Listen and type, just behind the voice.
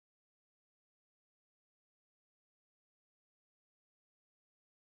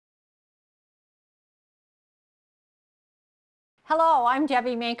Hello, I'm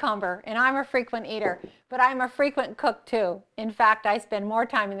Debbie Macomber, and I'm a frequent eater, but I'm a frequent cook too. In fact, I spend more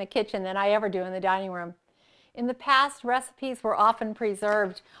time in the kitchen than I ever do in the dining room. In the past, recipes were often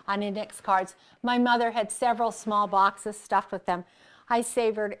preserved on index cards. My mother had several small boxes stuffed with them. I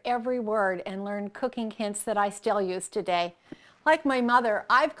savored every word and learned cooking hints that I still use today. Like my mother,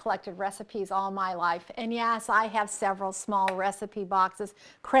 I've collected recipes all my life, and yes, I have several small recipe boxes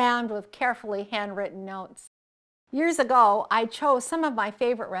crammed with carefully handwritten notes. Years ago, I chose some of my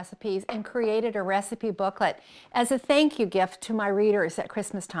favorite recipes and created a recipe booklet as a thank you gift to my readers at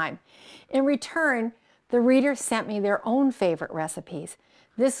Christmas time. In return, the readers sent me their own favorite recipes.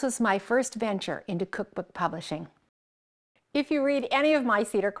 This was my first venture into cookbook publishing. If you read any of my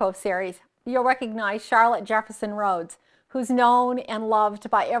Cedar Cove series, you'll recognize Charlotte Jefferson Rhodes, who's known and loved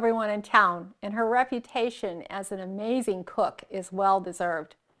by everyone in town, and her reputation as an amazing cook is well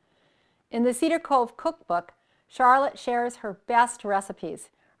deserved. In the Cedar Cove cookbook, Charlotte shares her best recipes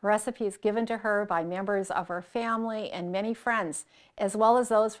given to her by members of her family and many friends, as well as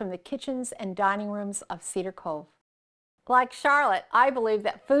those from the kitchens and dining rooms of Cedar Cove. Like Charlotte, I believe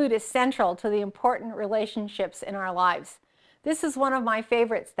that food is central to the important relationships in our lives. This is one of my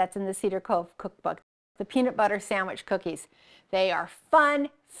favorites that's in the Cedar Cove cookbook, the peanut butter sandwich cookies. They are fun,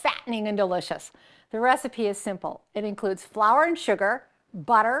 fattening, and delicious. The recipe is simple. It includes flour and sugar,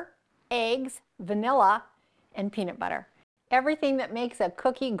 butter, eggs, vanilla, and peanut butter. Everything that makes a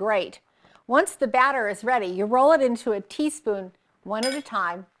cookie great. Once the batter is ready, you roll it into a teaspoon, one at a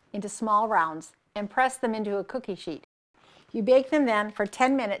time, into small rounds, and press them into a cookie sheet. You bake them then for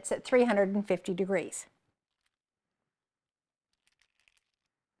 10 minutes at 350 degrees.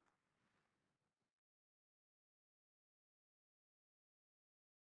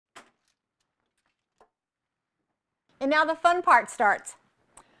 And now the fun part starts.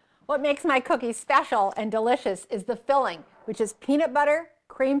 What makes my cookies special and delicious is the filling, which is peanut butter,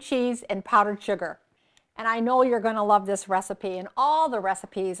 cream cheese, and powdered sugar. And I know you're going to love this recipe and all the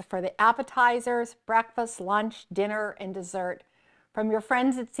recipes for the appetizers, breakfast, lunch, dinner, and dessert from your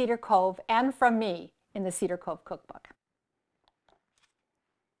friends at Cedar Cove and from me in the Cedar Cove cookbook.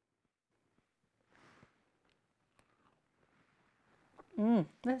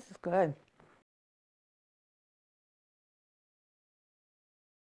 This is good.